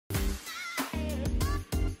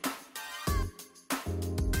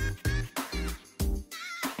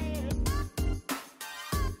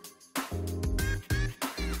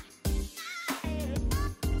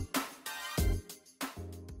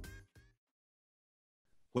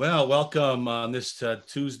Well, welcome on this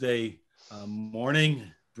Tuesday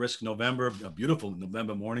morning, brisk November, a beautiful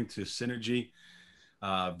November morning to Synergy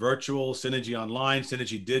Virtual, Synergy Online,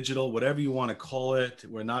 Synergy Digital, whatever you want to call it.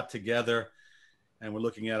 We're not together and we're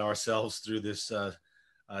looking at ourselves through this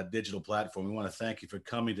digital platform. We want to thank you for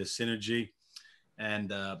coming to Synergy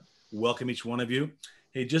and welcome each one of you.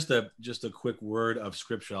 Hey, just a quick word of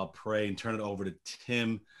scripture. I'll pray and turn it over to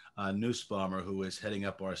Tim Nussbaumer, who is heading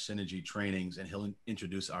up our Synergy trainings, and he'll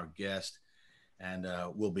introduce our guest, and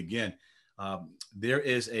we'll begin. There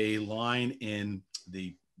is a line in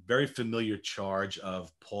the very familiar charge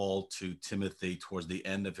of Paul to Timothy towards the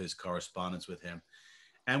end of his correspondence with him,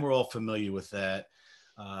 and we're all familiar with that.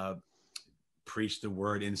 Uh, Preach the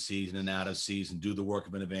word in season and out of season, do the work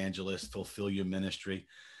of an evangelist, fulfill your ministry.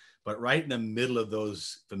 But right in the middle of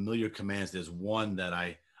those familiar commands, there's one that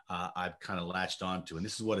I've kind of latched onto, and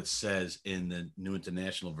this is what it says in the New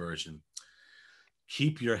International Version: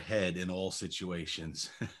 keep your head in all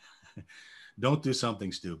situations. Don't do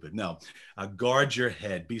something stupid. No, guard your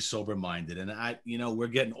head. Be sober minded. And we're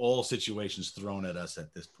getting all situations thrown at us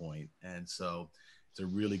at this point, and so it's a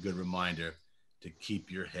really good reminder to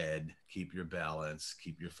keep your head, keep your balance,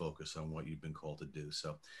 keep your focus on what you've been called to do.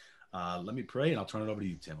 So let me pray and I'll turn it over to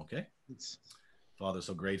you, Tim, okay? It's Father,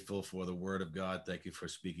 so grateful for the word of God. Thank you for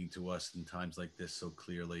speaking to us in times like this so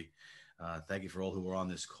clearly. Thank you for all who are on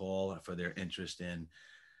this call, for their interest in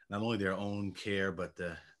not only their own care, but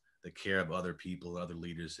the care of other people, other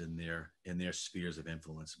leaders in their spheres of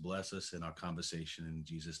influence. Bless us in our conversation in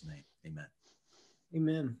Jesus' name. Amen.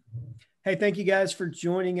 Amen. Hey, thank you guys for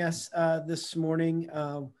joining us this morning.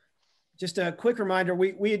 Just a quick reminder: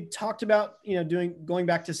 we had talked about going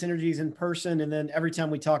back to Synergies in person, and then every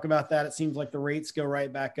time we talk about that, it seems like the rates go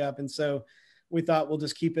right back up, and so we thought we'll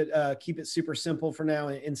just keep it super simple for now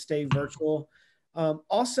and stay virtual.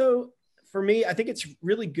 Also, for me, I think it's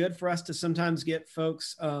really good for us to sometimes get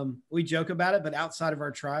folks. We joke about it, but outside of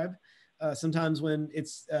our tribe, sometimes when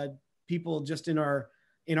it's people just in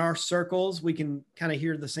our circles, we can kind of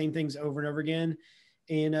hear the same things over and over again.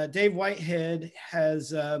 And Dave Whitehead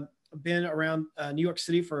has been around New York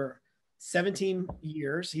City for 17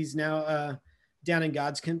 years. He's now down in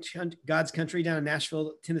God's country, down in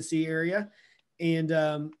Nashville, Tennessee area.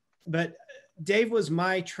 And but Dave was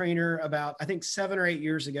my trainer about, I think, 7 or 8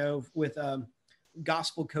 years ago with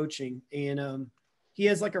gospel coaching. And he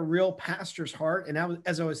has like a real pastor's heart. And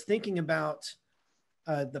as I was thinking about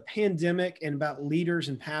the pandemic and about leaders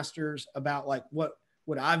and pastors, about like what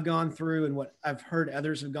I've gone through and what I've heard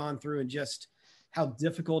others have gone through, and just how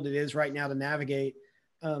difficult it is right now to navigate.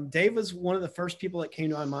 Dave was one of the first people that came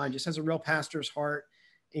to my mind, just has a real pastor's heart.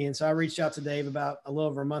 And so I reached out to Dave about a little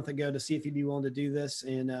over a month ago to see if he'd be willing to do this.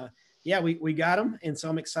 And yeah, we got him. And so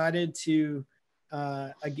I'm excited to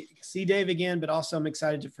see Dave again, but also I'm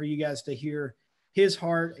excited for you guys to hear his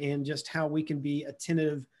heart and just how we can be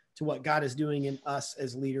attentive to what God is doing in us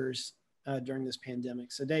as leaders during this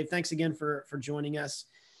pandemic. So Dave, thanks again for joining us.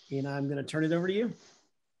 And I'm going to turn it over to you.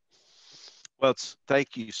 Well,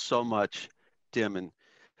 thank you so much, Tim. And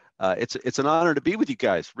it's an honor to be with you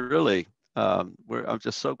guys, really. I'm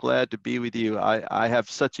just so glad to be with you. I have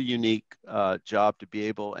such a unique job to be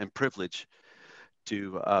able, and privilege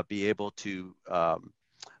to be able to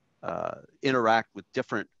interact with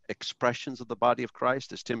different expressions of the body of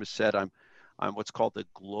Christ. As Tim has said, I'm what's called the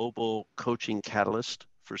global coaching catalyst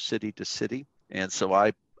for City to City. And so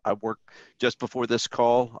I work. Just before this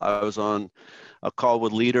call, I was on a call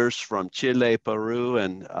with leaders from Chile, Peru,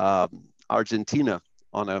 and Argentina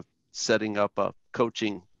on setting up a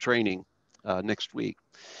coaching training next week.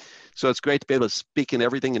 So it's great to be able to speak in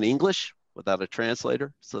everything in English without a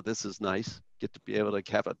translator. So this is nice. Get to be able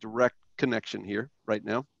to have a direct connection here right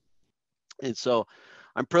now. And so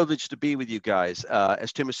I'm privileged to be with you guys.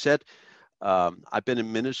 As Tim has said, I've been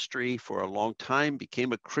in ministry for a long time,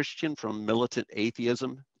 became a Christian from militant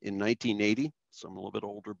atheism in 1980. So I'm a little bit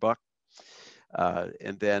older buck.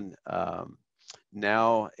 And then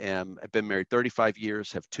now I've been married 35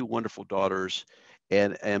 years, have 2 wonderful daughters,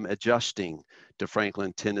 and am adjusting to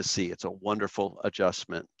Franklin, Tennessee. It's a wonderful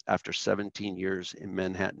adjustment after 17 years in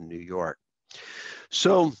Manhattan, New York.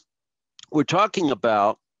 So we're talking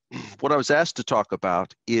about, what I was asked to talk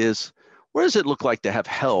about is, what does it look like to have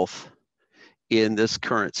health in this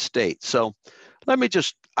current state? So let me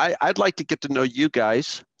I'd like to get to know you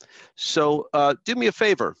guys. So do me a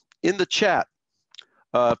favor, in the chat,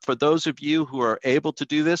 for those of you who are able to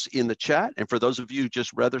do this in the chat, and for those of you who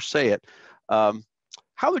just rather say it,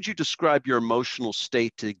 how would you describe your emotional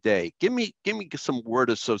state today? Give me some word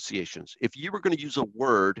associations. If you were going to use a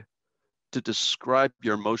word to describe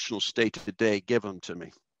your emotional state today, give them to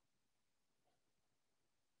me.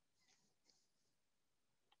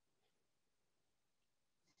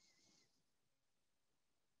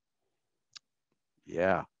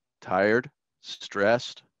 Yeah. Tired,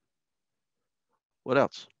 stressed. What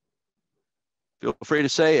else? Feel free to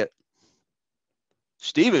say it.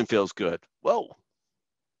 Stephen feels good. Whoa,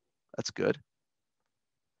 that's good.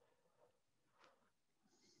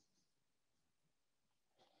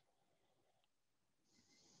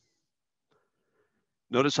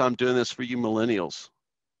 Notice how I'm doing this for you millennials,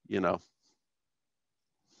 you know.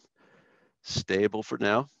 Stable for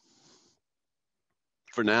now.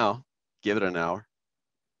 For now, give it an hour.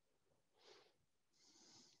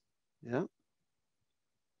 Yeah.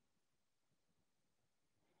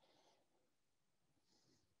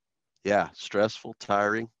 Yeah, stressful,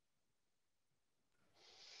 tiring,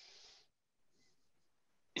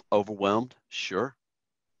 overwhelmed. Sure,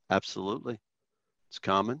 absolutely. It's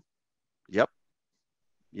common. Yep,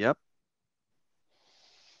 yep.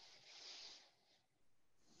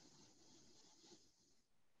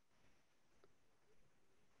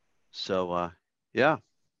 So, yeah.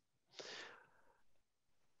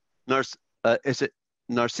 Is it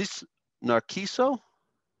Narciso? Narciso?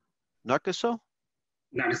 Narciso?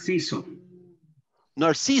 Narciso.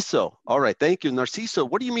 Narciso. All right, thank you. Narciso,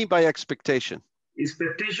 what do you mean by expectation?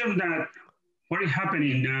 Expectation that what is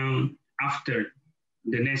happening now after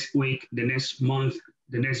the next week, the next month,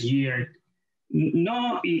 the next year,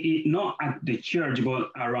 not at the church,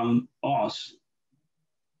 but around us.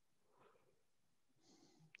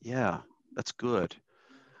 Yeah, that's good.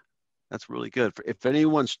 That's really good. If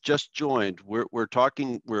anyone's just joined, we're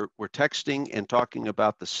texting and talking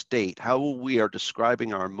about the state, how we are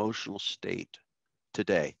describing our emotional state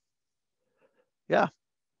today. Yeah.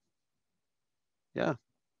 Yeah.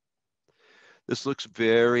 This looks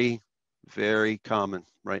very, very common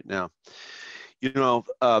right now. You know,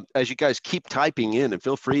 as you guys keep typing in, and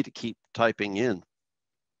feel free to keep typing in,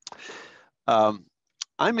 I'm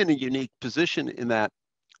in a unique position in that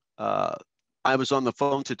I was on the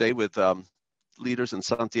phone today with leaders in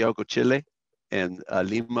Santiago, Chile, and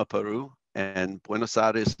Lima, Peru, and Buenos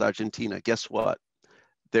Aires, Argentina. Guess what?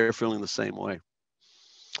 They're feeling the same way.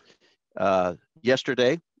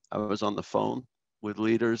 Yesterday, I was on the phone with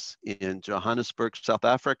leaders in Johannesburg, South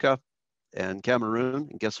Africa, and Cameroon,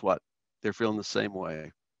 and guess what? They're feeling the same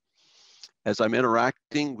way. As I'm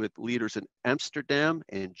interacting with leaders in Amsterdam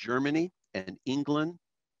and Germany and England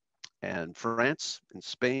and France and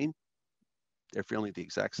Spain, they're feeling the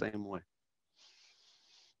exact same way.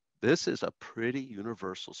 This is a pretty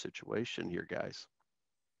universal situation here, guys.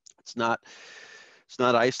 It's not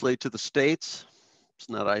isolated to the States. It's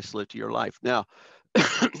not isolated to your life. Now,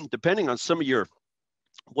 depending on some of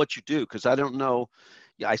what you do, because I don't know,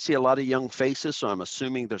 I see a lot of young faces, so I'm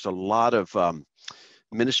assuming there's a lot of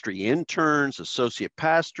ministry interns, associate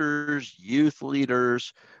pastors, youth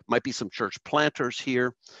leaders, might be some church planters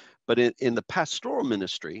here. But in the pastoral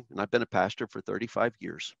ministry, and I've been a pastor for 35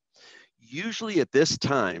 years, usually at this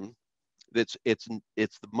time, it's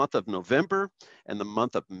the month of November and the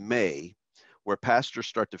month of May where pastors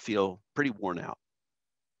start to feel pretty worn out.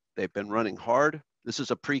 They've been running hard. This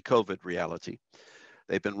is a pre-COVID reality.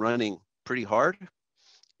 They've been running pretty hard,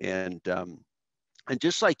 and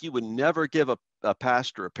just like you would never give a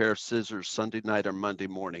pastor a pair of scissors Sunday night or Monday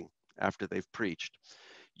morning after they've preached,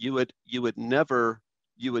 you would never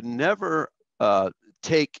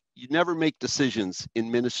make decisions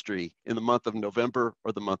in ministry in the month of November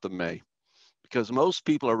or the month of May, because most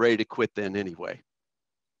people are ready to quit then anyway.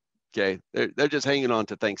 Okay, they're just hanging on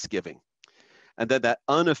to Thanksgiving. And then that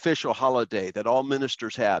unofficial holiday that all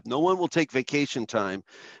ministers have. No one will take vacation time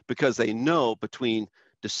because they know between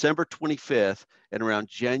December 25th and around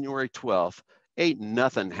January 12th, ain't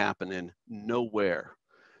nothing happening nowhere.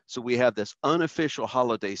 So we have this unofficial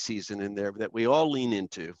holiday season in there that we all lean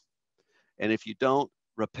into. And if you don't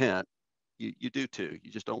repent, you do too. You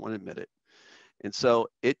just don't want to admit it. And so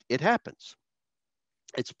it happens.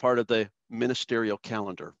 It's part of the ministerial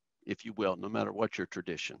calendar, if you will, no matter what your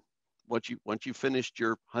tradition. Once you finished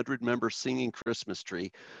your 100-member singing Christmas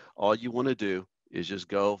tree, all you want to do is just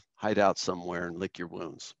go hide out somewhere and lick your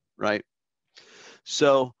wounds, right?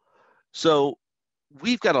 So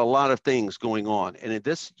we've got a lot of things going on. And in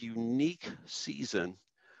this unique season,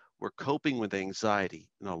 we're coping with anxiety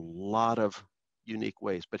in a lot of unique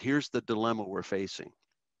ways. But here's the dilemma we're facing.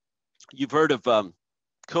 You've heard of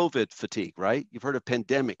COVID fatigue, right? You've heard of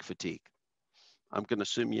pandemic fatigue. I'm going to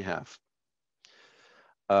assume you have.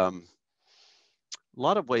 A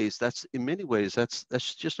lot of ways, in many ways,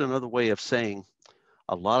 that's just another way of saying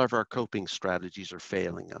a lot of our coping strategies are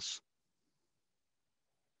failing us.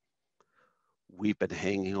 We've been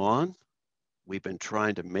hanging on. We've been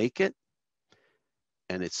trying to make it.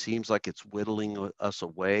 And it seems like it's whittling us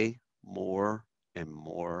away more and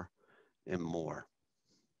more and more.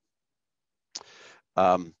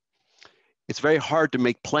 It's very hard to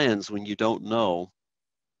make plans when you don't know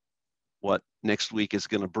what next week is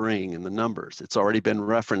going to bring in the numbers. It's already been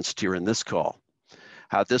referenced here in this call,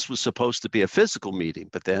 how this was supposed to be a physical meeting,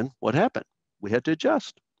 but then what happened? We had to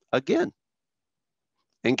adjust again.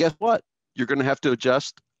 And guess what? You're going to have to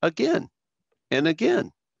adjust again and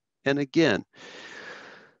again and again.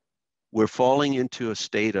 We're falling into a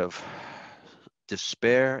state of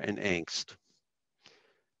despair and angst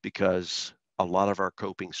because a lot of our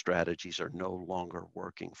coping strategies are no longer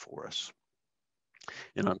working for us.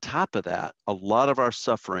 And on top of that, a lot of our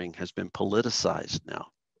suffering has been politicized now.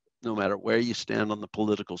 No matter where you stand on the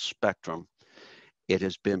political spectrum, it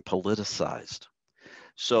has been politicized.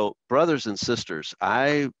 So, brothers and sisters,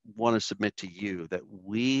 I want to submit to you that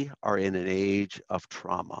we are in an age of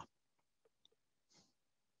trauma.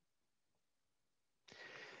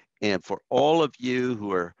 And for all of you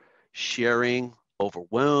who are sharing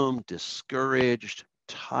overwhelmed, discouraged,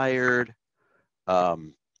 tired,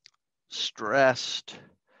 stressed,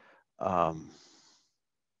 I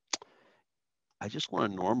just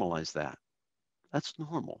want to normalize that. That's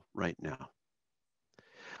normal right now.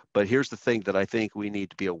 But here's the thing that I think we need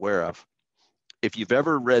to be aware of. If you've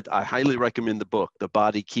ever read, I highly recommend the book, The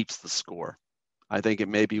Body Keeps the Score. I think it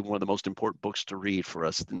may be one of the most important books to read for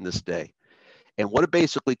us in this day. And what it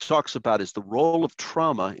basically talks about is the role of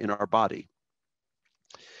trauma in our body.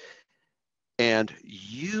 And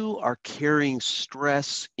you are carrying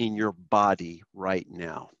stress in your body right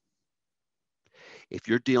now. If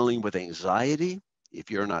you're dealing with anxiety,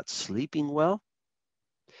 if you're not sleeping well,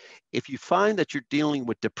 if you find that you're dealing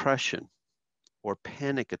with depression or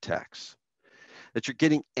panic attacks, that you're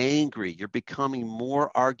getting angry, you're becoming more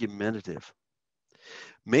argumentative.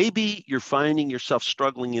 Maybe you're finding yourself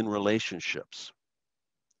struggling in relationships.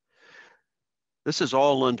 This is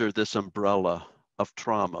all under this umbrella of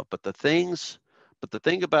trauma. But the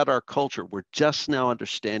thing about our culture, we're just now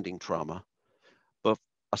understanding trauma, but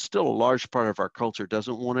still a large part of our culture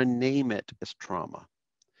doesn't want to name it as trauma.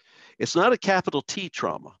 It's not a capital T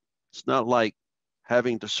trauma. It's not like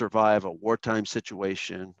having to survive a wartime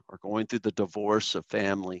situation or going through the divorce of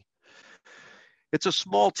family. It's a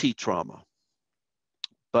small t trauma.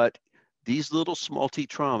 But these little small t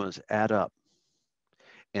traumas add up.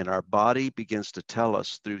 And our body begins to tell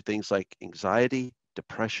us through things like anxiety,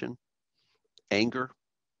 depression, anger,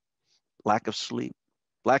 lack of sleep,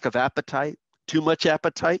 lack of appetite, too much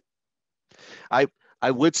appetite. I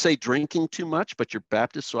would say drinking too much, but you're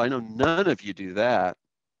Baptist, so I know none of you do that.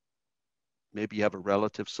 Maybe you have a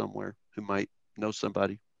relative somewhere who might know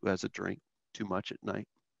somebody who has a drink too much at night.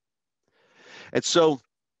 And so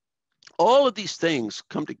all of these things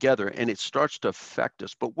come together and it starts to affect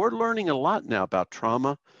us. But we're learning a lot now about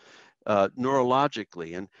trauma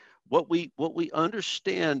neurologically. And what we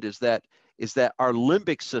understand is that our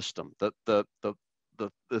limbic system, the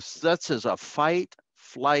sets as a fight,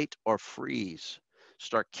 flight, or freeze,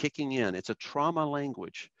 start kicking in. It's a trauma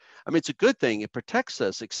language. I mean, it's a good thing. It protects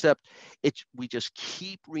us, except we just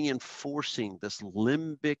keep reinforcing this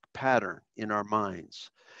limbic pattern in our minds.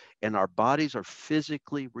 And our bodies are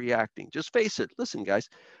physically reacting. Just face it. Listen, guys,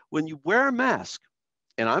 when you wear a mask,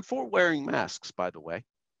 and I'm for wearing masks, by the way,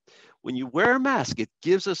 when you wear a mask, it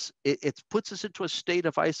puts us into a state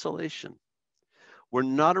of isolation. We're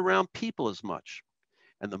not around people as much.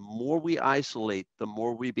 And the more we isolate, the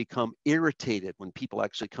more we become irritated when people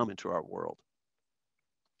actually come into our world.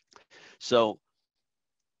 So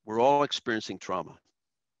we're all experiencing trauma.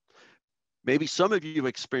 Maybe some of you have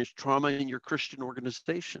experienced trauma in your Christian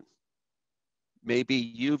organization. Maybe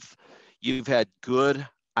you've had good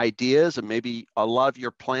ideas, and maybe a lot of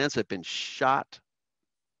your plans have been shot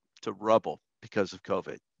to rubble because of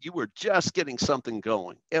COVID. You were just getting something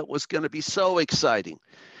going. It was going to be so exciting.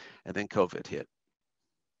 And then COVID hit.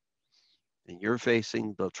 And you're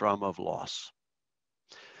facing the trauma of loss.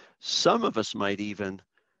 Some of us might even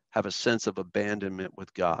have a sense of abandonment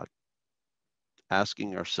with God,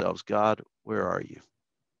 asking ourselves, God, where are you?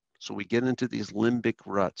 So we get into these limbic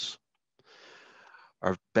ruts.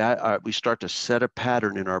 We start to set a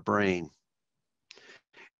pattern in our brain.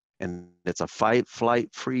 And it's a fight, flight,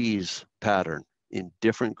 freeze pattern in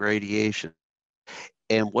different gradations.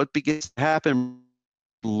 And what begins to happen,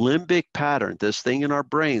 limbic pattern, this thing in our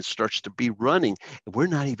brain starts to be running, and we're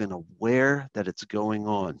not even aware that it's going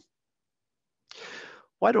on.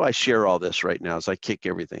 Why do I share all this right now as I kick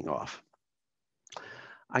everything off?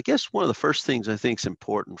 I guess one of the first things I think is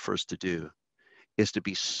important for us to do is to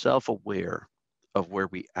be self-aware of where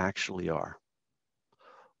we actually are.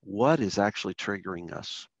 What is actually triggering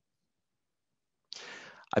us?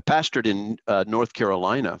 I pastored in North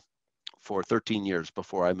Carolina for 13 years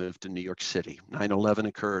before I moved to New York City. 9/11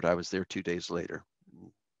 occurred. I was there 2 days later.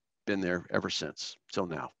 Been there ever since, till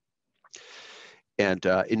now. And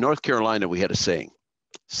in North Carolina, we had a saying,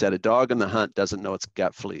 said a dog in the hunt doesn't know it's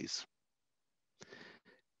got fleas.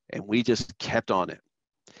 And we just kept on it.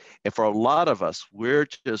 And for a lot of us, we're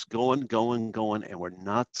just going, and we're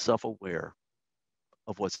not self-aware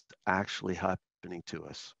of what's actually happening to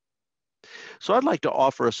us. So I'd like to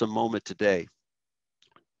offer us a moment today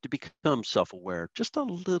to become self-aware just a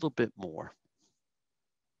little bit more.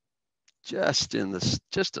 Just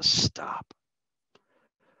to stop.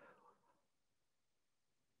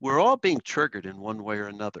 We're all being triggered in one way or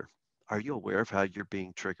another. Are you aware of how you're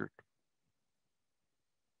being triggered?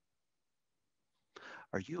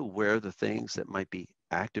 Are you aware of the things that might be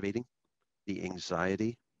activating the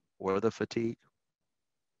anxiety or the fatigue?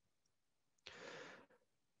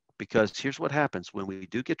 Because here's what happens when we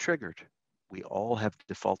do get triggered. We all have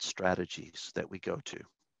default strategies that we go to.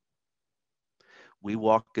 We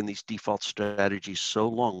walk in these default strategies so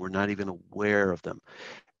long, we're not even aware of them.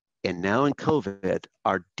 And now in COVID,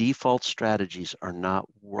 our default strategies are not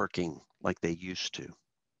working like they used to.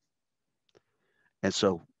 And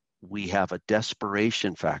so we have a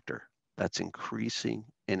desperation factor that's increasing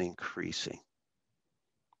and increasing.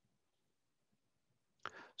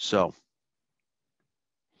 So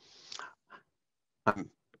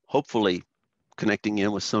I'm hopefully connecting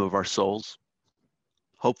in with some of our souls,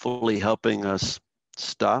 hopefully helping us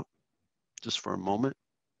stop just for a moment.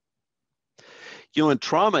 You know, in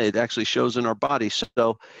trauma, it actually shows in our body.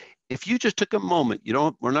 So if you just took a moment,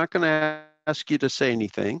 we're not going to ask you to say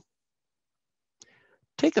anything.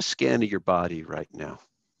 Take a scan of your body right now.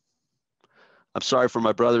 I'm sorry for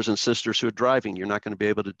my brothers and sisters who are driving. You're not going to be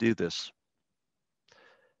able to do this.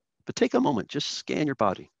 But take a moment, just scan your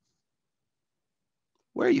body.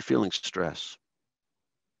 Where are you feeling stress?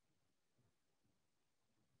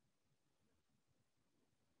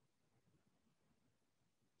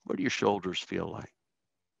 What do your shoulders feel like?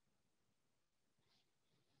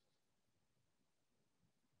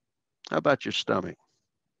 How about your stomach?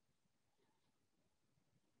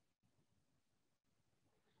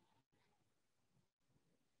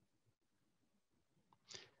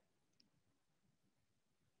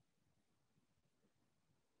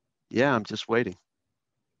 Yeah, I'm just waiting.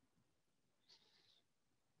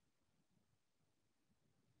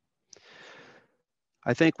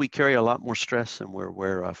 I think we carry a lot more stress than we're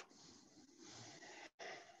aware of.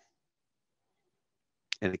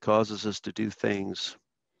 And it causes us to do things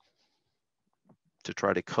to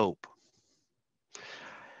try to cope.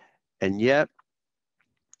 And yet,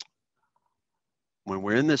 when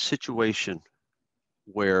we're in this situation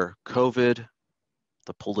where COVID,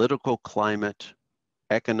 the political climate,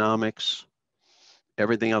 economics,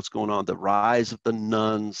 everything else going on, the rise of the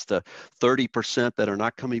nuns, the 30% that are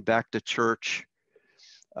not coming back to church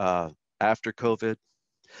after COVID,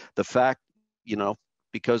 the fact,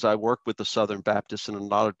 because I work with the Southern Baptists in a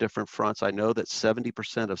lot of different fronts, I know that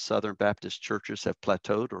 70% of Southern Baptist churches have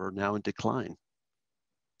plateaued or are now in decline.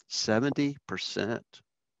 70%.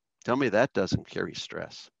 Tell me that doesn't carry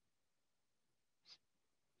stress.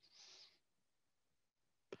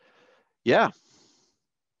 Yeah.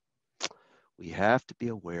 We have to be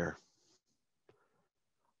aware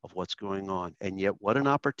of what's going on. And yet, what an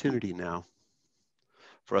opportunity now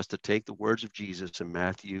for us to take the words of Jesus in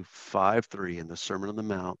Matthew 5:3 in the Sermon on the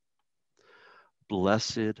Mount.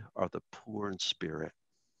 Blessed are the poor in spirit,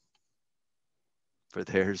 for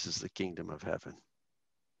theirs is the kingdom of heaven.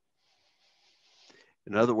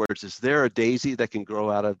 In other words, is there a daisy that can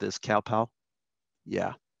grow out of this cowpath?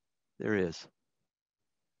 Yeah, there is.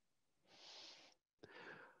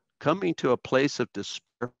 Coming to a place of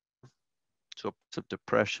despair, to a place of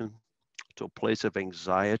depression, to a place of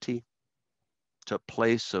anxiety, to a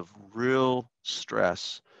place of real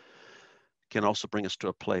stress can also bring us to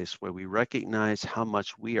a place where we recognize how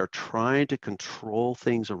much we are trying to control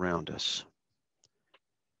things around us,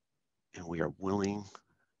 and we are willing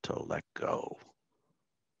to let go.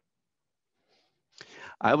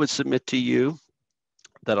 I would submit to you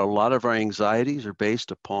that a lot of our anxieties are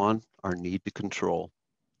based upon our need to control,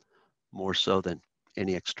 more so than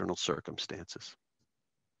any external circumstances.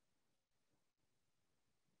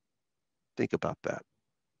 Think about that.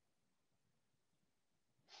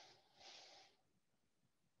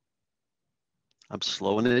 I'm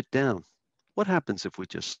slowing it down. What happens if we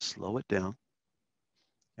just slow it down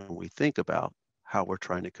and we think about how we're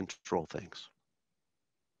trying to control things?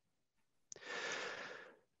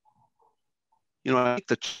 I think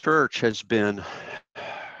the church has been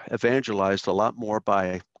evangelized a lot more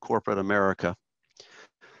by corporate America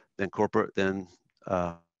than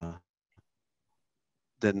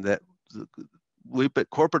but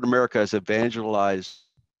corporate America has evangelized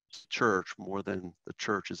church more than the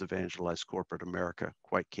church has evangelized corporate America,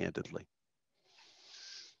 quite candidly.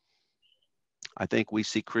 I think we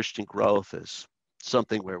see Christian growth as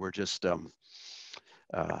something where we're just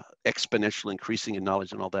exponentially increasing in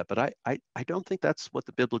knowledge and all that. But I don't think that's what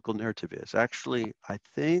the biblical narrative is. Actually, I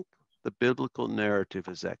think the biblical narrative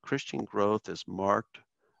is that Christian growth is marked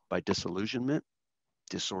by disillusionment,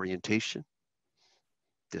 disorientation,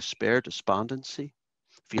 despair, despondency,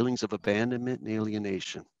 feelings of abandonment and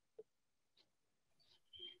alienation.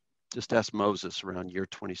 Just ask Moses around year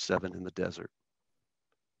 27 in the desert.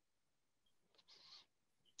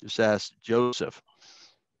 Just ask Joseph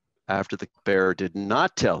after the bearer did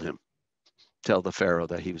not tell the Pharaoh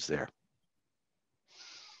that he was there.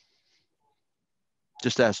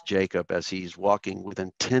 Just ask Jacob as he's walking with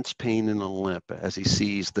intense pain and a limp as he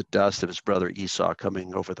sees the dust of his brother Esau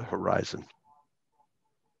coming over the horizon.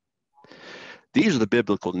 These are the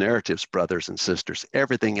biblical narratives, brothers and sisters.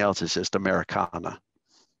 Everything else is just Americana.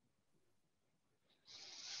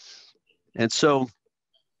 And so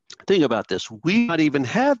think about this. We might even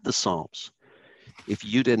have the Psalms if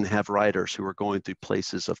you didn't have writers who were going through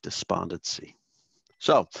places of despondency.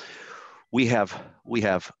 So we have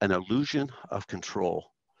an illusion of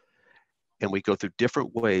control, and we go through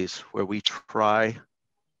different ways where we try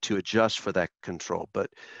to adjust for that control. But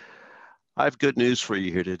I have good news for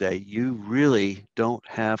you here today. You really don't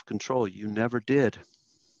have control. You never did.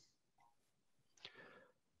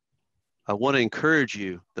 I want to encourage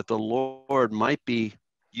you that the Lord might be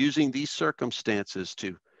using these circumstances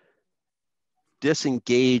to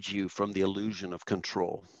disengage you from the illusion of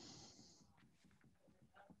control.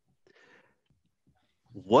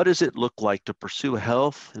 What does it look like to pursue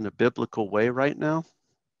health in a biblical way right now?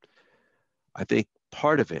 I think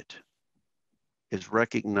part of it is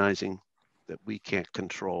recognizing that we can't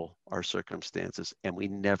control our circumstances, and we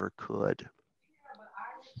never could.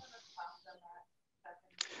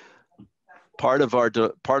 Part of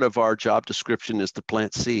our job description is to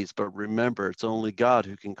plant seeds, but remember, it's only God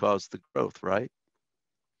who can cause the growth, right?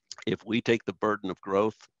 If we take the burden of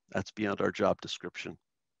growth, that's beyond our job description,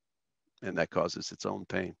 and that causes its own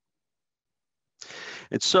pain.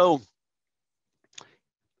 And so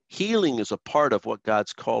healing is a part of what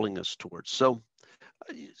God's calling us towards. So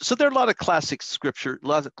there are a lot of classic scripture, a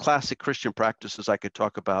lot of classic Christian practices I could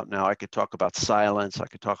talk about now. I could talk about silence. I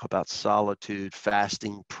could talk about solitude,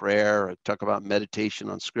 fasting, prayer. I could talk about meditation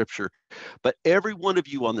on scripture. But every one of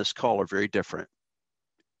you on this call are very different.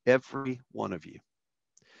 Every one of you.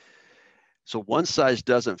 So one size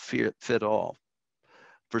doesn't fit all.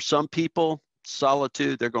 For some people,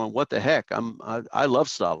 solitude, they're going, what the heck? I love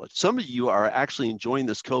solitude. Some of you are actually enjoying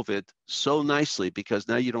this COVID so nicely because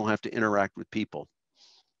now you don't have to interact with people.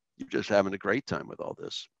 You're just having a great time with all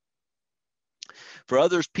this. For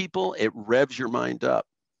others people, it revs your mind up.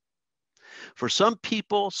 For some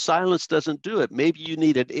people, silence doesn't do it. Maybe you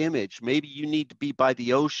need an image. Maybe you need to be by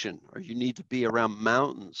the ocean, or you need to be around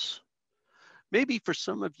mountains. Maybe for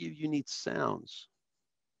some of you, you need sounds.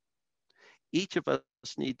 Each of us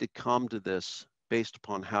need to come to this based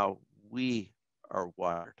upon how we are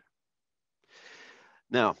wired.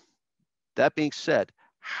 Now, that being said,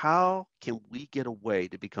 how can we get a way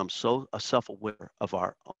to become so self-aware of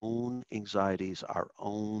our own anxieties, our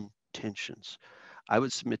own tensions? I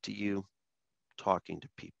would submit to you, talking to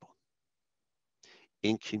people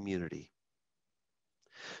in community.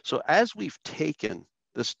 So as we've taken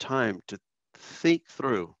this time to think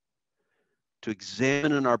through, to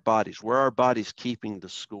examine in our bodies, where our body's keeping the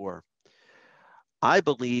score, I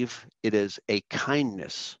believe it is a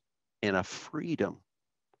kindness and a freedom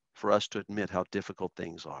for us to admit how difficult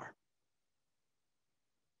things are.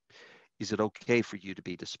 Is it okay for you to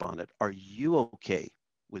be despondent? Are you okay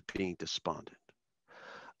with being despondent?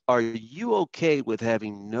 Are you okay with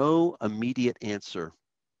having no immediate answer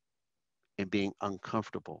and being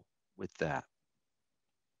uncomfortable with that?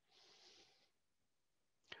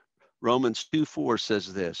 Romans 2:4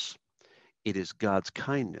 says this, it is God's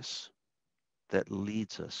kindness that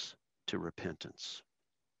leads us to repentance.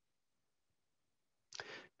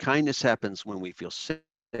 Kindness happens when we feel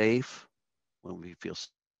safe, when we feel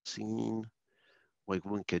seen, when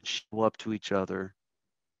we can show up to each other,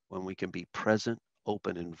 when we can be present,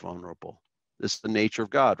 open, and vulnerable. This is the nature of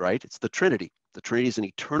God, right? It's the Trinity. The Trinity is an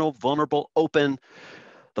eternal, vulnerable, open.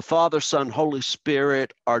 The Father, Son, Holy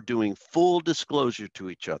Spirit are doing full disclosure to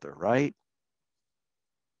each other, right?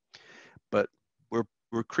 But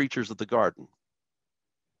we're creatures of the garden.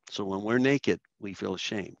 So when we're naked, we feel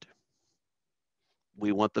ashamed.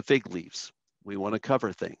 We want the fig leaves. We want to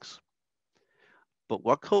cover things. But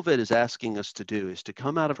what COVID is asking us to do is to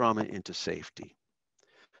come out of trauma into safety,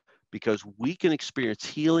 because we can experience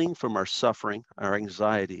healing from our suffering, our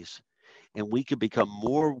anxieties, and we can become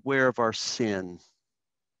more aware of our sin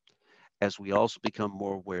as we also become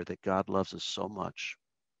more aware that God loves us so much.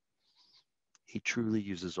 He truly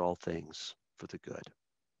uses all things for the good.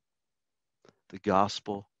 The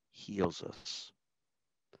gospel heals us.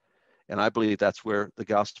 And I believe that's where the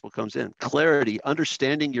gospel comes in. Clarity,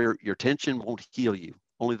 understanding your tension won't heal you.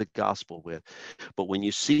 Only the gospel will. But when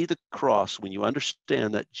you see the cross, when you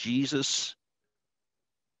understand that Jesus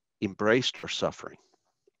embraced our suffering,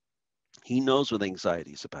 he knows what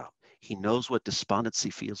anxiety is about. He knows what despondency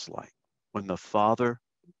feels like when the Father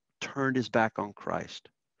turned his back on Christ.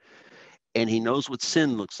 And he knows what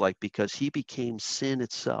sin looks like because he became sin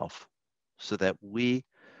itself so that we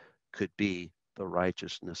could be the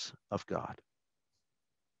righteousness of God.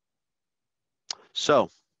 So,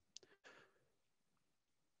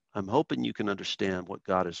 I'm hoping you can understand what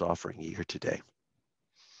God is offering you here today.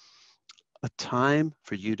 A time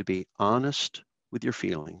for you to be honest with your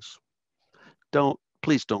feelings.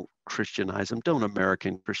 Please don't Christianize them. Don't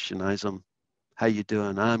American Christianize them. How you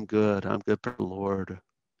doing? I'm good. I'm good for the Lord.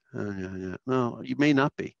 No, you may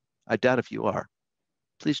not be. I doubt if you are.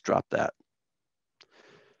 Please drop that.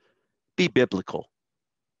 Be biblical.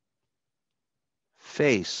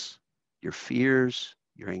 Face your fears,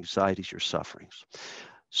 your anxieties, your sufferings.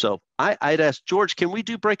 So I'd ask George, can we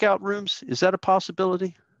do breakout rooms? Is that a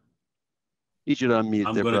possibility? Need you to unmute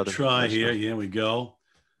I'm there, going to brother. try here. Here we go.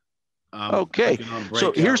 Okay.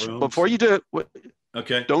 So here's, rooms. before you do it,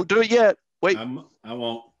 okay, don't do it yet. Wait. I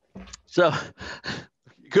won't. So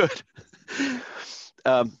good.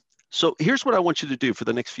 So here's what I want you to do for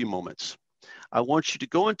the next few moments. I want you to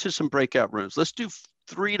go into some breakout rooms. Let's do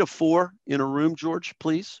 3 to 4 in a room, George,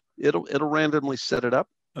 please. It'll randomly set it up.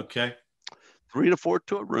 Okay. 3 to 4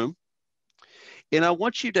 to a room. And I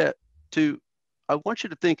want you to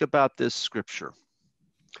think about this scripture.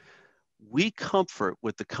 We comfort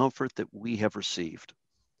with the comfort that we have received.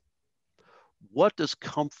 What does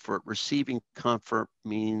receiving comfort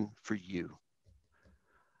mean for you?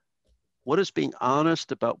 What does being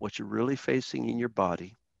honest about what you're really facing in your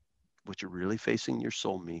body, what you're really facing in your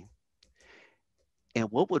soul mean? And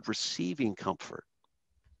what would receiving comfort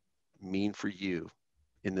mean for you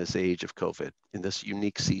in this age of COVID, in this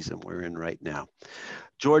unique season we're in right now?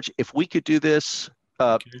 George, if we could do this,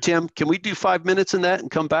 okay. Tim, can we do 5 minutes in that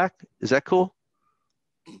and come back? Is that cool?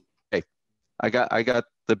 Okay, I got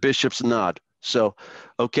the bishop's nod. So,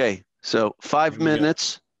 okay, so 5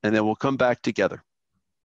 minutes and then we'll come back together.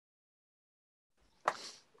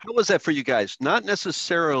 How was that for you guys? Not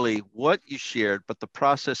necessarily what you shared, but the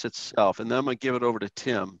process itself. And then I'm going to give it over to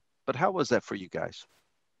Tim. But how was that for you guys?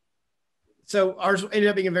 So ours ended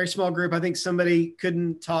up being a very small group. I think somebody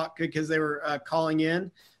couldn't talk because they were calling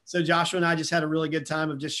in. So Joshua and I just had a really good time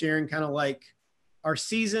of just sharing kind of like our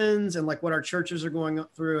seasons and like what our churches are going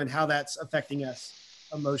through and how that's affecting us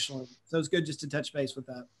emotionally. So it's good just to touch base with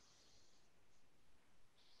that.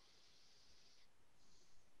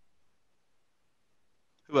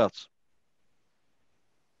 Who else?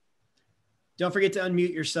 Don't forget to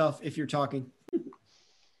unmute yourself if you're talking.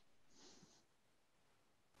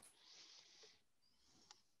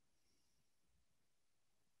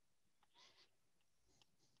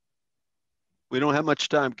 We don't have much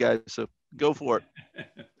time, guys, so go for it.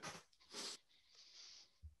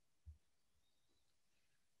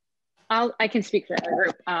 I can speak for our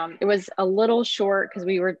group. It was a little short because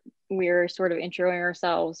we were sort of introing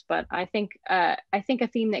ourselves, but I think a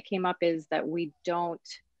theme that came up is that we don't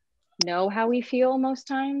know how we feel most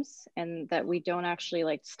times, and that we don't actually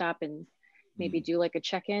like stop and maybe do like a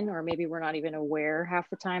check-in, or maybe we're not even aware half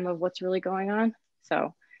the time of what's really going on.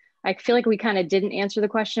 So I feel like we kind of didn't answer the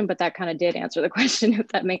question, but that kind of did answer the question, if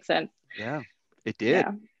that makes sense. Yeah, it did.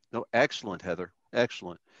 Yeah. No, excellent, Heather.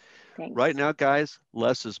 Excellent. Thanks. Right now, guys,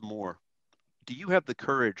 less is more. Do you have the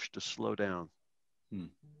courage to slow down?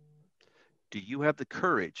 Do you have the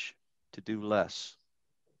courage to do less?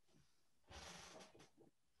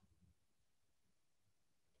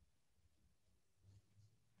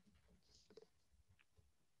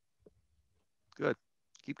 Good.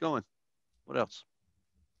 Keep going. What else?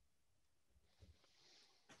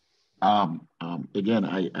 Again,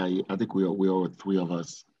 I think we are 3 of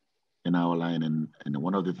us in our line, and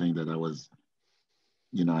one of the things that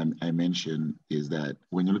I mentioned is that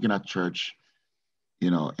when you're looking at church,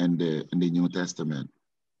 in the New Testament,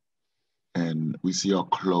 and we see how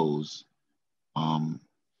close,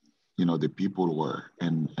 the people were,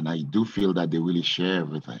 and I do feel that they really share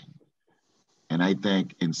everything. And I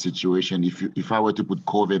think in situation, if I were to put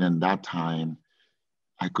COVID in that time,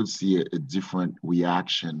 I could see a different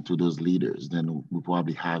reaction to those leaders than we're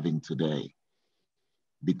probably having today,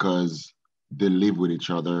 because they live with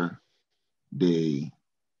each other, they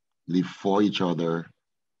live for each other,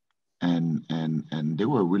 and they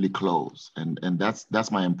were really close. And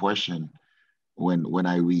that's my impression when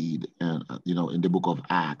I read, in the book of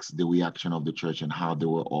Acts, the reaction of the church and how they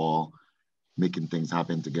were all making things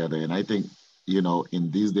happen together. And I think,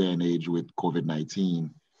 in this day and age with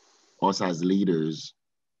COVID-19, us as leaders,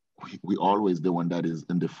 we always the one that is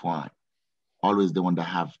in the front, always the one that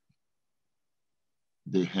have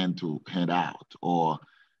the hand to hand out, or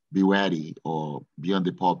be ready, or be on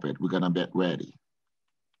the pulpit. We're gonna be ready.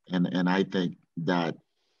 And I think that's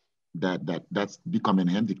becoming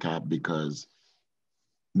a handicap, because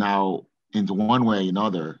now, in one way or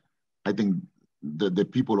another, I think the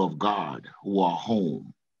people of God who are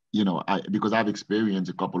home, because I've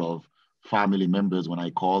experienced a couple of family members, when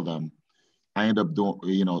I call them, I end up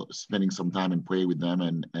doing, spending some time and pray with them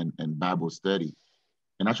and Bible study.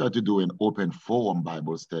 And I try to do an open forum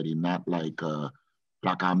Bible study, not like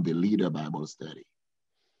I'm the leader Bible study.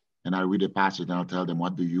 And I read a passage and I'll tell them,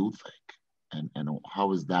 what do you think? And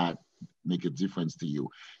how does that make a difference to you?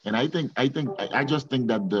 And I just think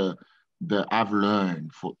that I've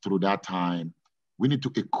learned through that time, we need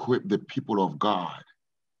to equip the people of God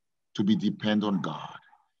to be dependent on God,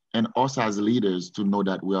 and us as leaders to know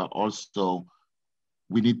that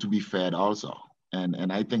we need to be fed also.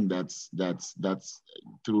 And I think that's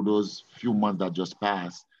through those few months that just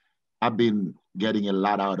passed, I've been getting a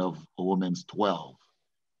lot out of Romans 12.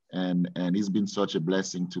 And it's been such a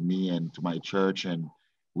blessing to me and to my church, and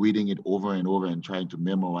reading it over and over and trying to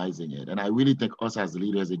memorizing it. And I really think us as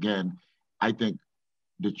leaders, again, I think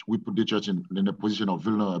that we put the church in a position of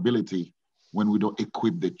vulnerability when we don't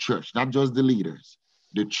equip the church, not just the leaders,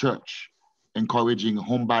 the church, encouraging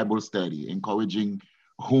home Bible study, encouraging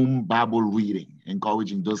home Bible reading,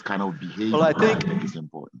 encouraging those kind of behaviors. Well, I think is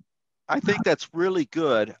important. I think that's really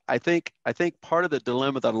good. I think part of the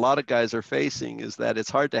dilemma that a lot of guys are facing is that it's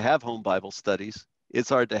hard to have home Bible studies. It's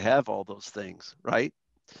hard to have all those things, right?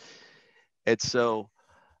 And so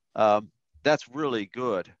that's really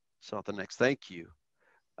good. So the next, thank you.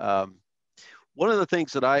 One of the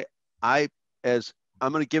things that I'm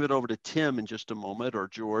going to give it over to Tim in just a moment, or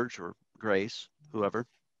George or Grace, whoever.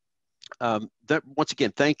 That once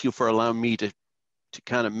again, thank you for allowing me to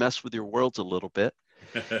kind of mess with your worlds a little bit.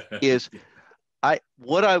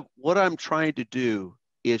 What I'm trying to do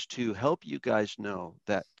is to help you guys know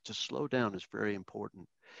that to slow down is very important.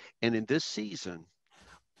 And in this season,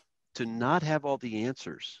 to not have all the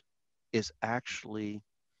answers is actually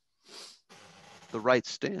the right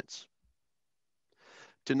stance.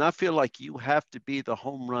 To not feel like you have to be the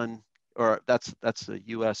home run, or that's a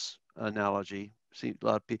US analogy. See, a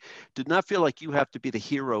lot of people did not feel like you have to be the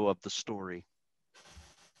hero of the story,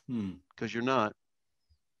 because you're not.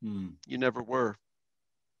 You never were.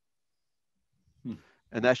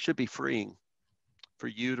 And that should be freeing for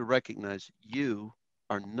you to recognize you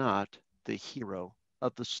are not the hero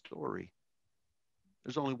of the story.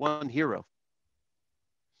 There's only one hero.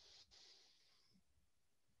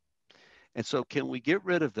 And so can we get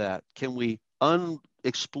rid of that? Can we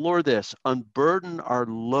explore this, unburden our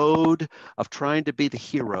load of trying to be the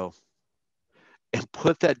hero, and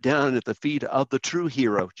put that down at the feet of the true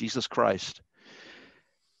hero, Jesus Christ,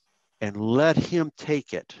 and let him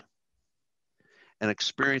take it and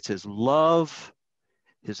experience his love,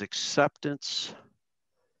 his acceptance,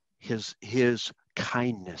 his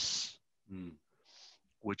kindness,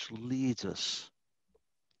 which leads us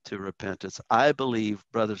to repentance. I believe,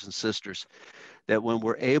 brothers and sisters, that when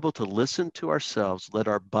we're able to listen to ourselves, let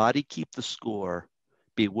our body keep the score,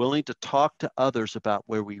 be willing to talk to others about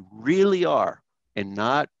where we really are, and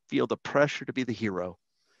not feel the pressure to be the hero,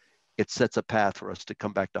 it sets a path for us to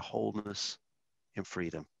come back to wholeness and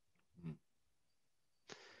freedom.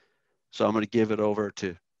 So I'm going to give it over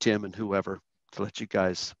to Tim and whoever to let you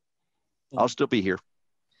guys. I'll still be here.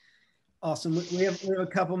 Awesome. We have a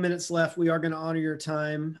couple minutes left. We are going to honor your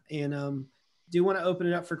time, and do want to open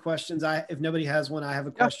it up for questions. If nobody has one, I have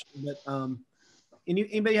a question. Yeah. But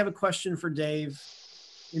anybody have a question for Dave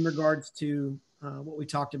in regards to what we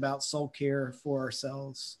talked about, soul care for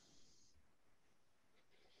ourselves?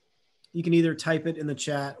 You can either type it in the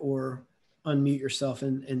chat or unmute yourself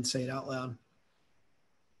and say it out loud.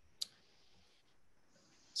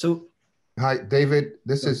 So, hi, David.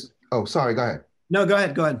 This is, oh, sorry, go ahead. No, go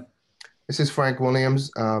ahead. Go ahead. This is Frank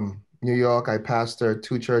Williams, New York. I pastor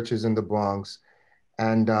 2 churches in the Bronx.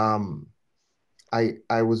 And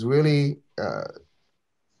I was really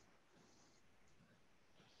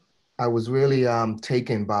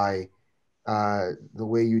taken by the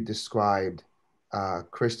way you described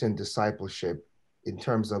Christian discipleship in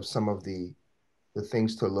terms of some of the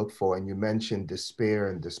things to look for. And you mentioned despair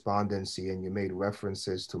and despondency, and you made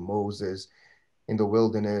references to Moses in the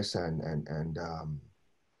wilderness and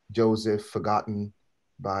Joseph forgotten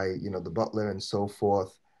by, you know, the butler and so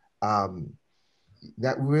forth.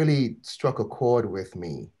 That really struck a chord with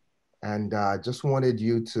me. And just wanted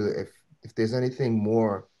you to, if there's anything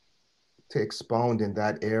more to expound in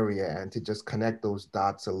that area and to just connect those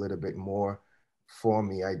dots a little bit more for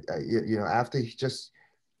me. You know, after just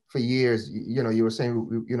for years, you know, you were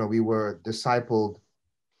saying, you know, we were discipled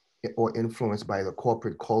or influenced by the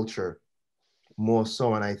corporate culture more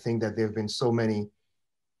so. And I think that there have been so many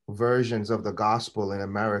versions of the gospel in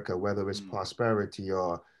America, whether it's prosperity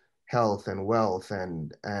or health and wealth,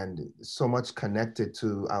 and so much connected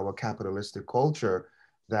to our capitalistic culture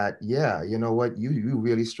that, yeah, you know what, you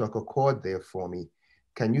really struck a chord there for me.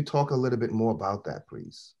 Can you talk a little bit more about that,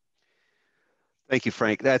 please? Thank you,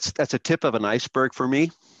 Frank. That's a tip of an iceberg for me.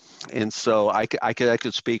 And so I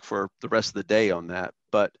could speak for the rest of the day on that.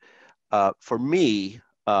 But for me,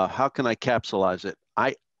 how can I capsulize it?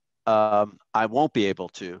 I won't be able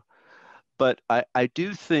to, but I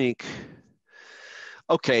do think,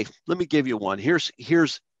 okay, let me give you one.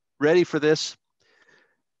 Here's ready for this?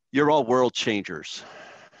 You're all world changers.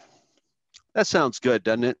 That sounds good,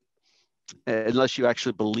 doesn't it? Unless you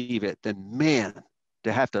actually believe it, then man,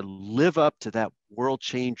 to have to live up to that world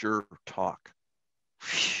changer talk.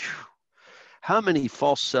 Whew. How many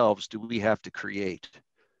false selves do we have to create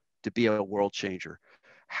to be a world changer?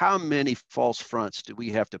 How many false fronts do we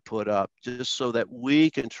have to put up just so that we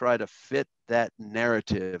can try to fit that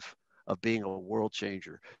narrative of being a world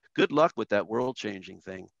changer? Good luck with that world changing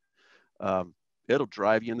thing. It'll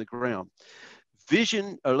drive you in the ground.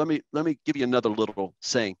 Vision, or let me give you another little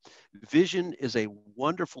saying. Vision is a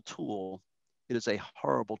wonderful tool. It is a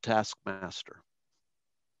horrible taskmaster.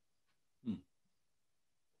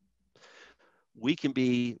 We can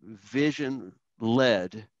be vision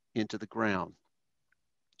led into the ground.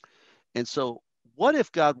 And so what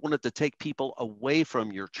if God wanted to take people away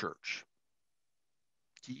from your church?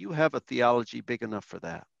 Do you have a theology big enough for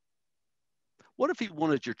that? What if he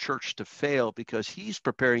wanted your church to fail because he's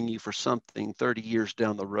preparing you for something 30 years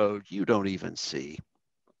down the road you don't even see?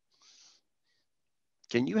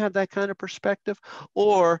 Can you have that kind of perspective?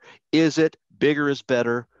 Or is it bigger is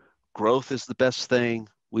better? Growth is the best thing.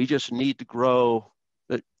 We just need to grow,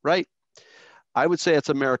 right? I would say it's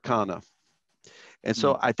Americana. And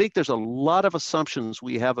so I think there's a lot of assumptions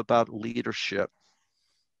we have about leadership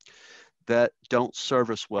that don't serve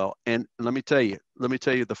us well. And let me tell you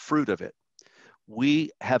the fruit of it.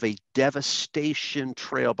 We have a devastation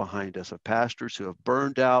trail behind us of pastors who have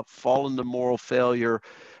burned out, fallen to moral failure,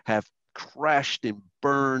 have crashed and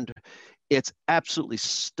burned. It's absolutely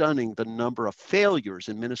stunning the number of failures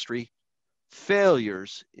in ministry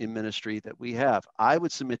that we have. I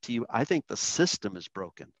would submit to you, I think the system is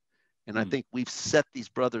broken. And I think we've set these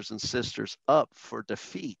brothers and sisters up for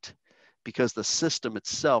defeat because the system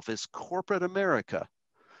itself is corporate America,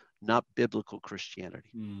 not biblical Christianity.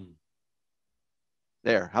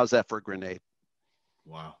 There, how's that for a grenade?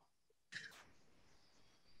 Wow.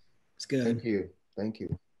 It's good. Thank you. Thank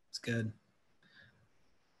you. It's good.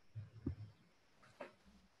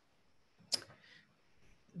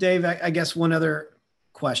 Dave, I guess one other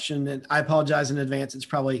question, and I apologize in advance. It's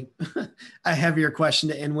probably a heavier question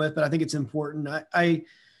to end with, but I think it's important. I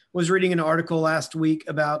was reading an article last week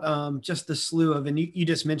about just the slew of, and you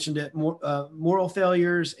just mentioned it, moral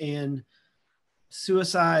failures and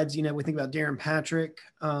suicides. You know, we think about Darren Patrick.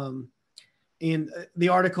 And the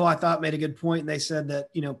article I thought made a good point. And they said that,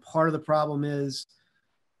 you know, part of the problem is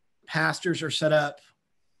pastors are set up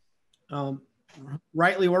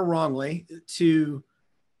rightly or wrongly to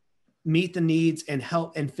meet the needs and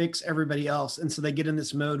help and fix everybody else. And so they get in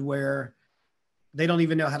this mode where they don't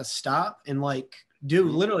even know how to stop and like do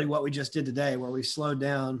literally what we just did today, where we slowed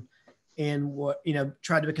down and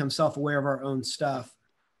tried to become self-aware of our own stuff.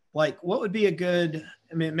 Like, what would be a good,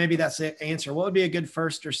 I mean, maybe that's the answer. What would be a good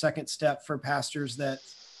first or second step for pastors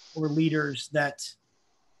or leaders that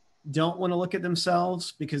don't want to look at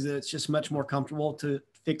themselves because it's just much more comfortable to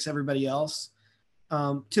fix everybody else,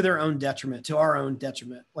 to their own detriment, to our own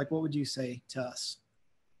detriment? Like, what would you say to us?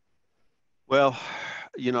 Well,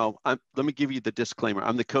 let me give you the disclaimer.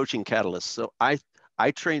 I'm the coaching catalyst. So I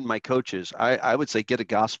train my coaches. I would say get a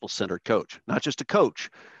gospel-centered coach, not just a coach,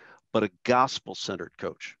 but a gospel-centered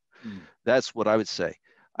coach. That's what I would say.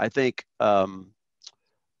 I think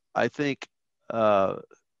the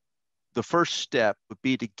first step would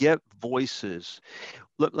be to get voices.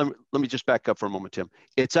 let me just back up for a moment, Tim.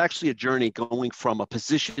 It's actually a journey going from a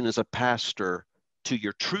position as a pastor to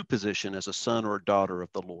your true position as a son or a daughter of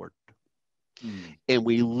the Lord. And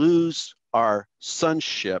we lose our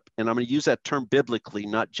sonship, and I'm going to use that term biblically,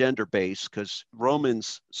 not gender-based, because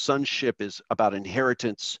Romans sonship is about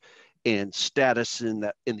inheritance and status in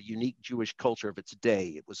the unique Jewish culture of its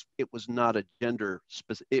day. It was not a gender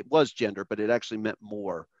specific. It was gender, but it actually meant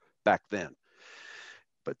more back then.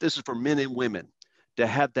 But this is for men and women to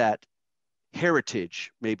have that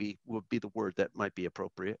heritage, maybe would be the word that might be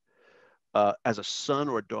appropriate, as a son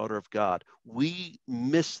or a daughter of God. We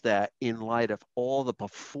miss that in light of all the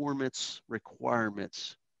performance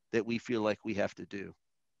requirements that we feel like we have to do.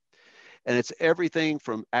 And it's everything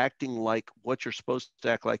from acting like what you're supposed to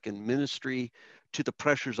act like in ministry, to the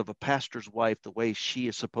pressures of a pastor's wife, the way she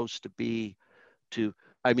is supposed to be,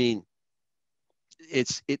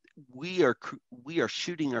 we are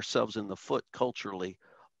shooting ourselves in the foot culturally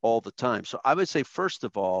all the time. So I would say, first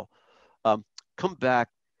of all, come back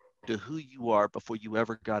to who you are before you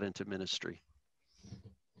ever got into ministry.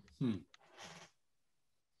 Because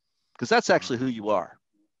that's actually who you are.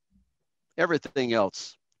 Everything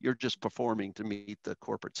else, you're just performing to meet the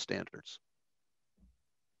corporate standards.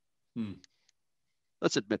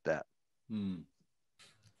 Let's admit that.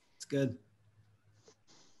 It's good.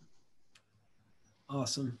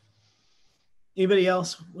 Awesome. Anybody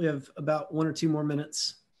else? We have about 1 or 2 more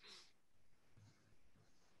minutes.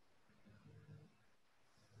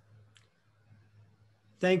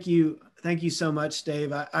 Thank you. Thank you so much,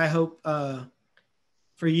 Dave. I hope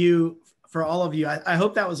for you, for all of you, I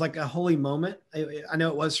hope that was like a holy moment. I know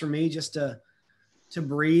it was for me, just to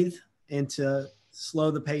breathe and to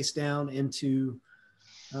slow the pace down and to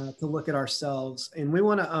look at ourselves. And we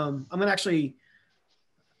want to, I'm going to actually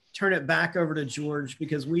turn it back over to George,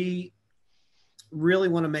 because we really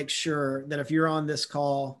want to make sure that if you're on this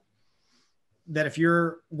call, that if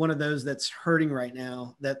you're one of those that's hurting right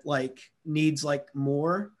now, that like needs like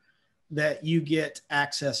more, that you get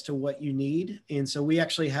access to what you need. And so we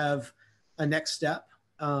actually have a next step.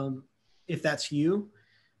 If that's you,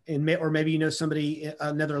 or maybe you know somebody,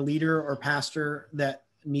 another leader or pastor that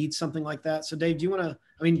needs something like that. So Dave,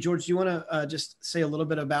 George, do you want to just say a little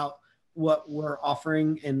bit about what we're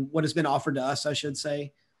offering and what has been offered to us, I should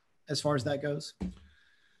say, as far as that goes?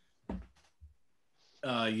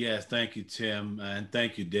 Yes, thank you, Tim, and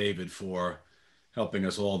thank you, David, for helping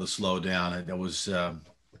us all to slow down. That was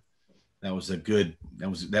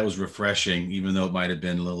refreshing, even though it might have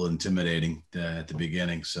been a little intimidating at the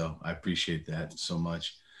beginning. So I appreciate that so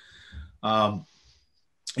much.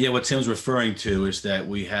 What Tim's referring to is that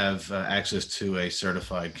we have access to a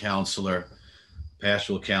certified counselor,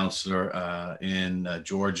 pastoral counselor in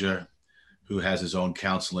Georgia, who has his own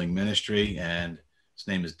counseling ministry, and his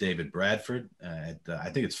name is David Bradford. I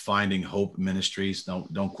think it's Finding Hope Ministries.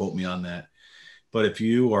 Don't quote me on that. But if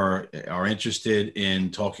you are interested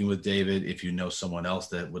in talking with David, if you know someone else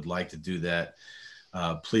that would like to do that,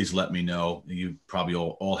 please let me know. You probably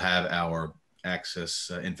all have our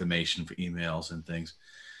access information for emails and things.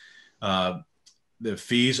 The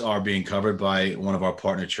fees are being covered by one of our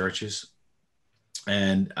partner churches.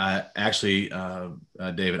 And actually,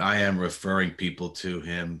 David, I am referring people to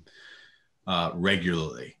him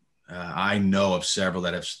regularly. I know of several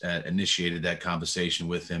that have initiated that conversation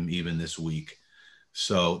with him even this week.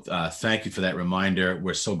 So thank you for that reminder.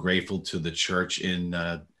 We're so grateful to the church in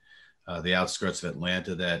the outskirts of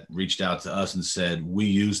Atlanta that reached out to us and said, we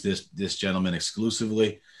use this gentleman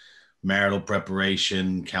exclusively, marital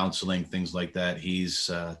preparation, counseling, things like that.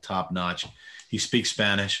 He's top notch. He speaks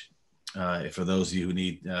Spanish. For those of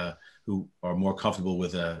you who are more comfortable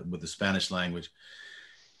with the Spanish language.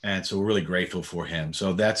 And so we're really grateful for him.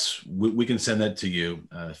 So we can send that to you.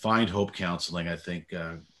 Find Hope Counseling. I think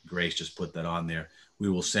Grace just put that on there. We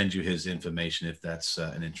will send you his information if that's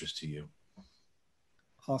an interest to you.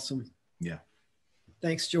 Awesome. Yeah.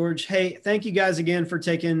 Thanks, George. Hey, thank you guys again for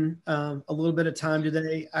taking a little bit of time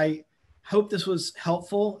today. I hope this was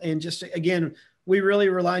helpful. And just, again, we really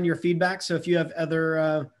rely on your feedback. So if you have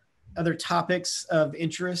other topics of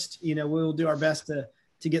interest, we'll do our best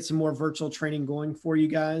to get some more virtual training going for you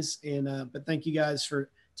guys. And, but thank you guys for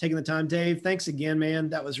taking the time. Dave, thanks again, man.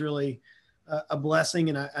 That was really a blessing.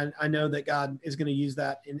 And I know that God is going to use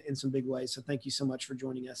that in some big ways. So thank you so much for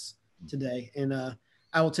joining us today. And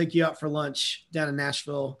I will take you out for lunch down in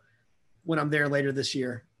Nashville when I'm there later this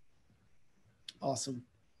year. Awesome.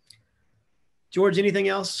 George, anything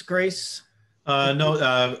else? Grace?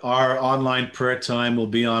 No, our online prayer time will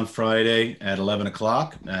be on Friday at 11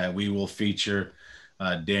 o'clock. We will feature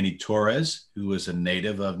Danny Torres, who is a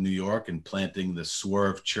native of New York and planting the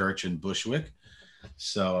Swerve Church in Bushwick.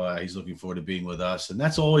 So he's looking forward to being with us. And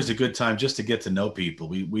that's always a good time just to get to know people.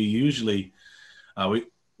 We usually,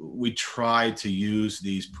 we try to use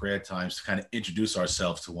these prayer times to kind of introduce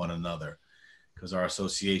ourselves to one another, because our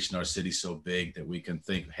association, our city's so big that we can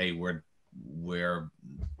think, hey, we're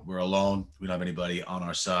alone. We don't have anybody on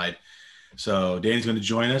our side. So Danny's going to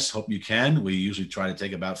join us. Hope you can. We usually try to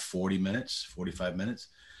take about 40 minutes, 45 minutes.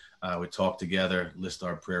 We talk together, list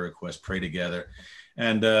our prayer requests, pray together.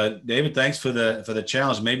 And David, thanks for the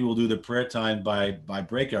challenge. Maybe we'll do the prayer time by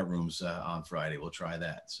breakout rooms on Friday. We'll try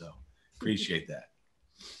that. So appreciate that.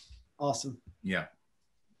 Awesome. Yeah.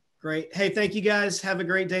 Great. Hey, thank you guys. Have a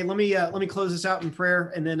great day. Let me close this out in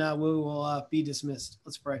prayer, and then we will be dismissed.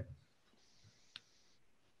 Let's pray.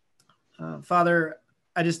 Father,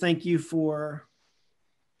 I just thank you for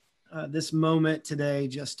this moment today,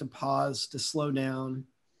 just to pause, to slow down,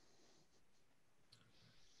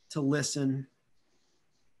 to listen,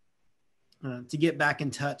 to get back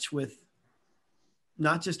in touch with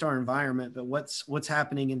not just our environment, but what's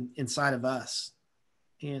happening inside of us.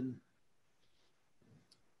 And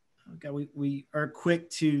God, we are quick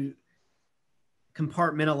to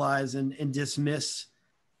compartmentalize and dismiss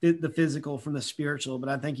the physical from the spiritual, but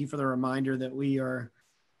I thank you for the reminder that we are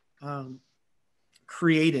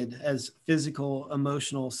created as physical,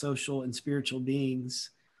 emotional, social, and spiritual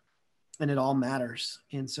beings, and it all matters.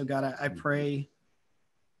 And so, God, I pray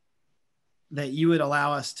that you would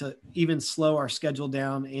allow us to even slow our schedule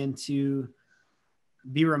down and to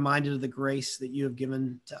be reminded of the grace that you have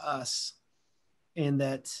given to us, and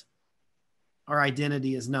that our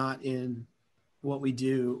identity is not in what we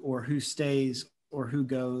do or who stays or who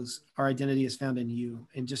goes. Our identity is found in you.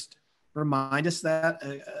 And just remind us that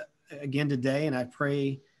again today. And I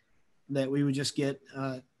pray that we would just get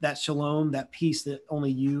that shalom, that peace that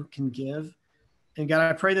only you can give. And God,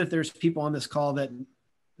 I pray that if there's people on this call that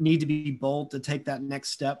need to be bold to take that next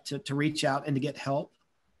step, to reach out and to get help,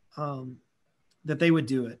 that they would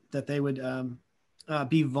do it, that they would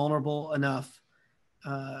be vulnerable enough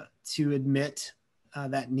to admit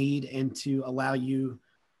that need and to allow you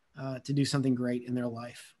to do something great in their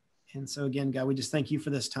life. And so again, God, we just thank you for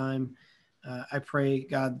this time. I pray,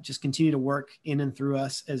 God, just continue to work in and through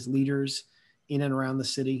us as leaders in and around the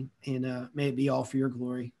city, and may it be all for your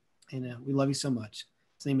glory. And we love you so much.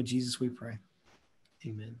 In the name of Jesus, we pray.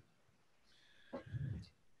 Amen.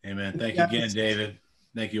 Amen. Thank you again, David.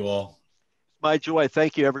 Thank you all. My joy.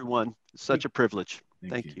 Thank you, everyone. It's such a privilege.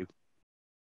 Thank you.